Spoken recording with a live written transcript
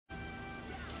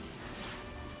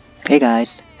Hey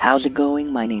guys, how's it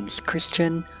going? My name is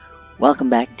Christian. Welcome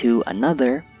back to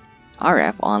another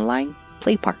RF Online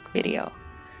PlayPark video.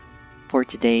 For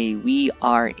today, we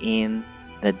are in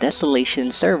the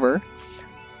Desolation server,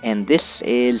 and this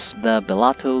is the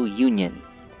Belato Union.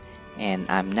 And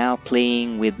I'm now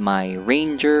playing with my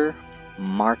Ranger,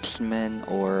 Marksman,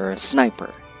 or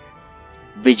Sniper,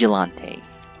 Vigilante.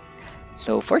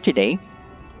 So for today,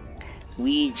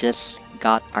 we just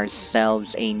got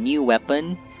ourselves a new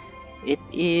weapon. It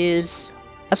is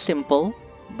a simple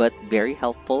but very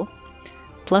helpful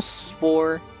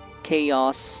 +4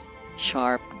 Chaos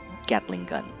Sharp Gatling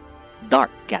gun, Dark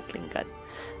Gatling gun.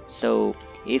 So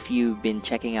if you've been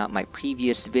checking out my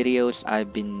previous videos,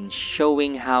 I've been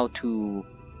showing how to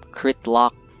crit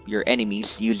lock your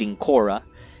enemies using Cora,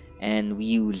 and we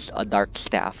use a Dark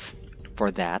Staff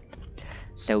for that,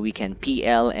 so we can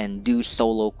PL and do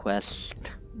solo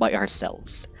quests by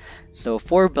ourselves. So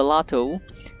for Belato,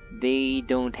 they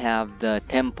don't have the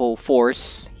tempo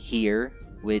force here,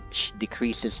 which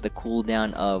decreases the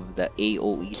cooldown of the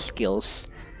AoE skills,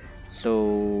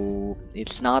 so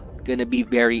it's not gonna be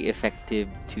very effective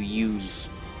to use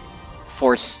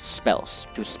force spells,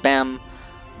 to spam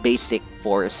basic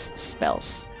force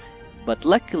spells. But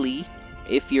luckily,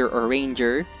 if you're a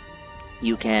ranger,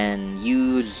 you can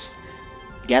use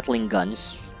Gatling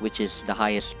guns, which is the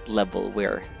highest level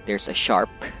where there's a sharp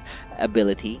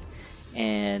ability,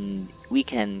 and we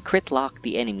can crit lock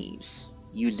the enemies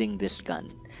using this gun.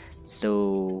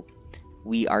 So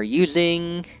we are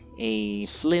using a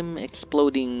slim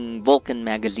exploding Vulcan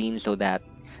magazine so that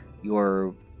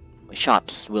your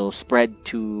shots will spread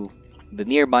to the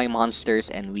nearby monsters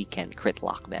and we can crit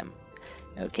lock them.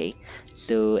 Okay,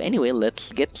 so anyway,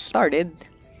 let's get started.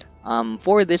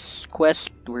 For this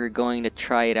quest, we're going to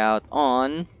try it out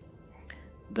on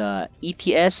the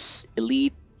ETS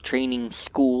Elite Training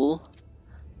School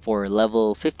for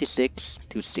level 56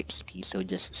 to 60. So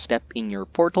just step in your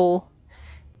portal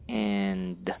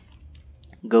and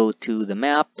go to the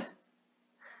map,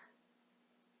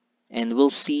 and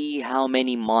we'll see how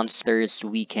many monsters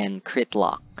we can crit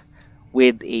lock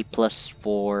with a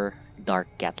 +4 Dark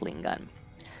Gatling gun.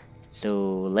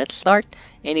 So let's start.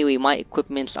 Anyway, my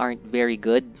equipments aren't very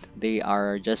good. They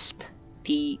are just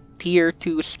tier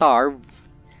 2 Starve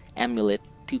Amulet,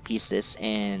 2 pieces,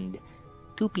 and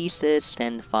 2 pieces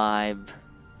 10-5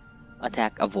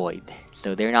 Attack Avoid.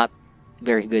 So they're not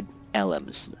very good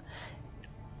LMs.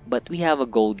 But we have a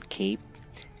gold cape.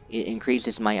 It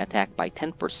increases my attack by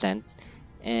 10%.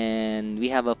 And we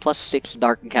have a +6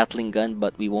 Dark Gatling gun,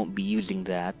 but we won't be using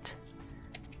that.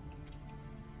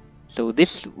 So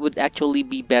this would actually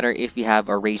be better if you have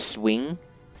a race wing,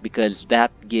 because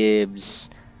that gives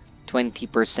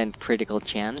 20% critical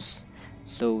chance.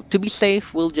 So to be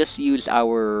safe, we'll just use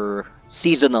our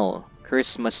seasonal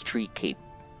Christmas tree cape,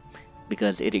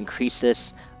 because it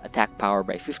increases attack power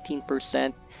by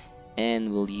 15%,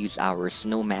 and we'll use our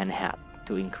snowman hat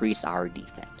to increase our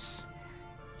defense.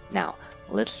 Now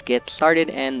let's get started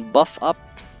and buff up.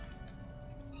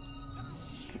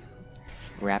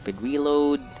 Rapid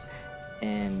reload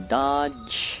and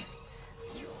dodge,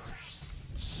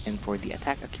 and for the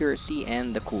attack accuracy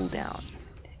and the cooldown.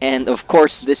 And of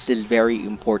course, this is very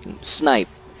important, snipe.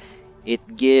 It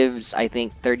gives, I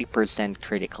think, 30%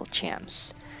 critical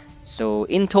chance. So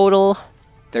in total,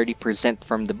 30%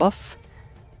 from the buff,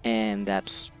 and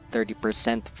that's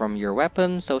 30% from your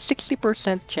weapon, so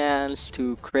 60% chance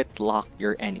to crit lock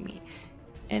your enemy.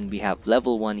 And we have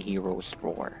level 1 Hero's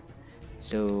Roar.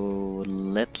 So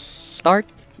let's start,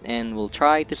 and we'll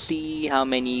try to see how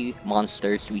many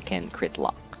monsters we can crit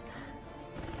lock.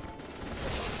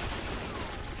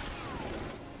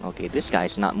 Okay, this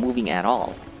guy's not moving at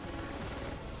all.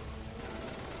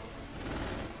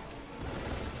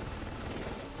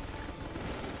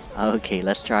 Okay,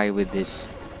 let's try with this.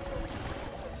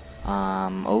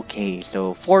 Okay,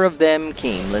 so 4 of them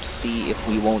came. Let's see if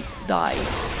we won't die.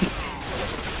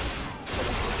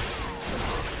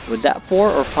 Was that 4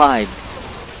 or 5?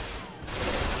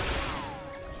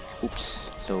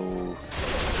 Oops. So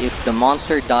if the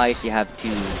monster dies, you have to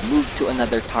move to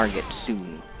another target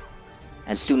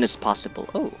as soon as possible.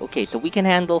 Oh, okay, so we can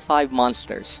handle 5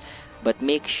 monsters, but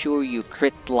make sure you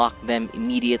crit lock them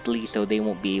immediately so they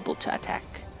won't be able to attack.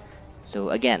 So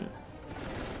again,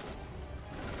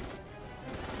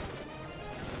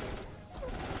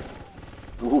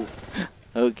 ooh,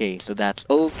 okay, so that's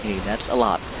a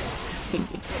lot.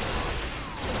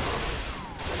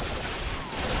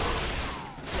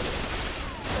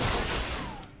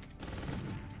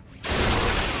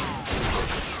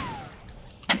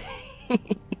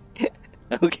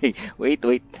 Okay, wait.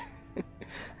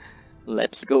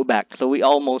 Let's go back. So we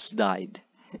almost died.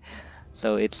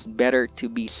 So it's better to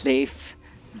be safe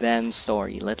than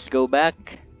sorry. Let's go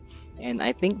back. And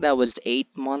I think that was 8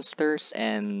 monsters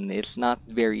and it's not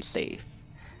very safe.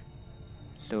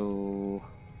 So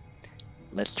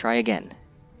let's try again.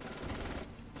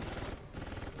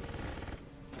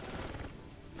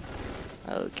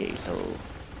 Okay, so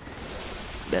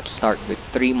let's start with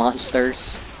 3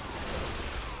 monsters.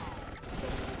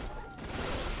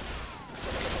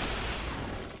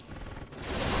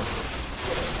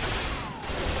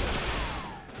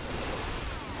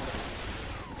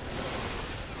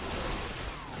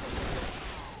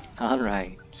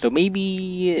 Alright, so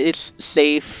maybe it's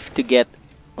safe to get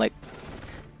like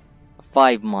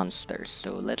 5 monsters.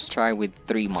 So let's try with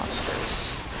 3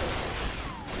 monsters.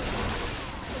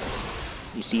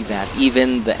 You see that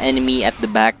even the enemy at the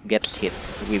back gets hit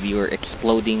with your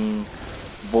exploding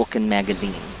Vulcan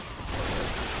magazine.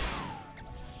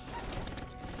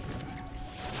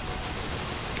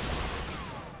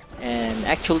 And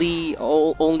actually,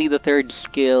 only the third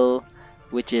skill,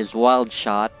 which is Wild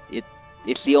Shot,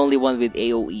 it's the only one with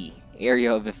AoE,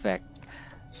 Area of Effect.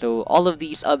 So all of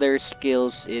these other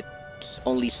skills, it's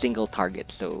only single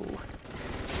target. So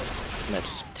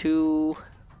let's 2,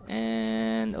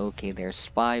 and okay, there's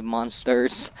 5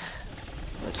 monsters.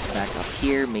 Let's back up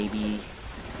here. Maybe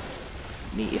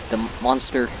if the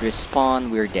monster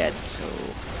respawn, we're dead. So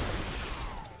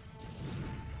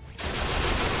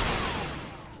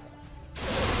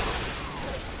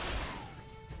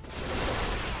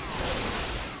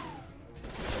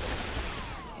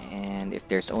and if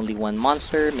there's only one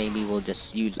monster, maybe we'll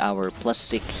just use our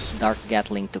 +6 Dark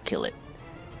Gatling to kill it.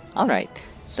 Alright,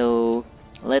 so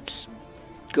let's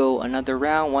go another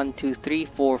round. 1, 2, 3,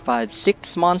 4, 5,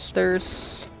 6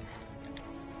 monsters.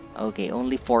 Okay,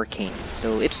 only 4 came.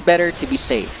 So it's better to be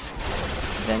safe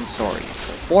than sorry.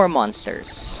 So 4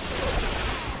 monsters.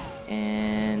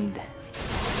 And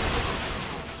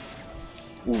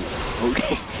ooh,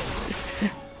 okay.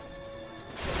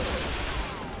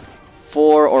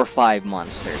 4 or 5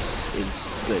 monsters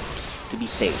is good to be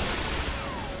safe.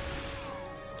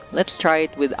 Let's try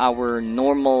it with our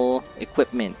normal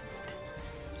equipment.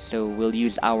 So we'll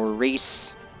use our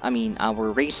race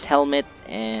helmet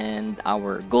and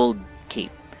our gold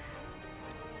cape.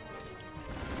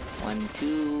 1,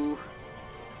 2.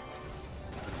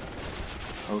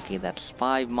 Okay, that's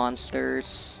 5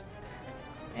 monsters.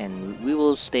 And we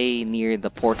will stay near the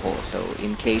portal, so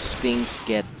in case things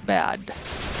get bad.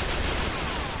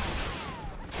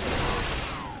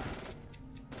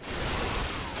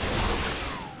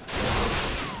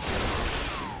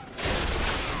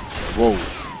 Whoa.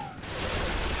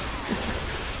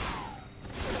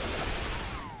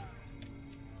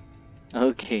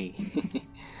 Okay.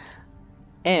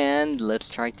 And let's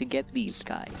try to get these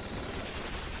guys.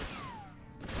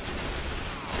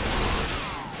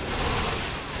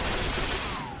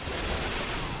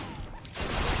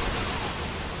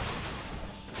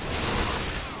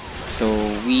 So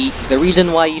the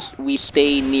reason why we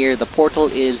stay near the portal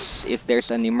is if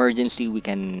there's an emergency, we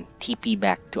can TP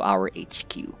back to our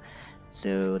HQ.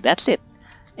 So that's it.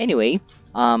 Anyway,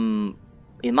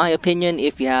 in my opinion,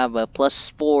 if you have a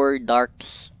 +4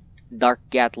 Dark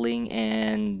Gatling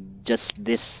and just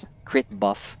this crit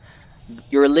buff,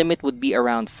 your limit would be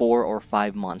around 4 or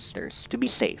 5 monsters to be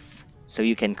safe, so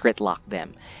you can crit lock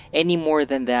them. Any more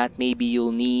than that, maybe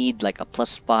you'll need like a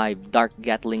 +5 Dark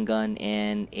Gatling gun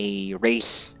and a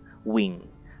race wing,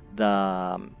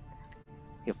 the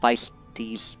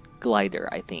Hephaestus glider,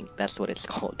 I think that's what it's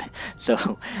called.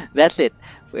 So that's it.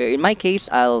 In my case,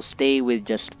 I'll stay with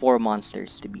just 4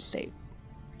 monsters to be safe.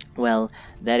 Well,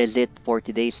 that is it for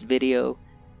today's video.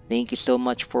 Thank you so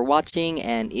much for watching,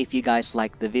 and if you guys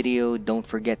like the video, don't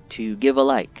forget to give a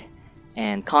like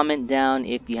and comment down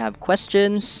if you have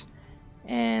questions,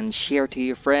 and share to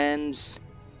your friends.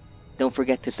 Don't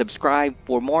forget to subscribe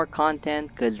for more content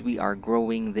because we are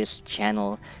growing this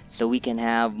channel so we can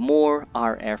have more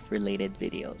RF related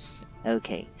videos.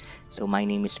 Okay, so my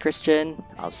name is Christian.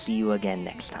 I'll see you again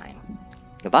next time.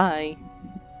 Goodbye!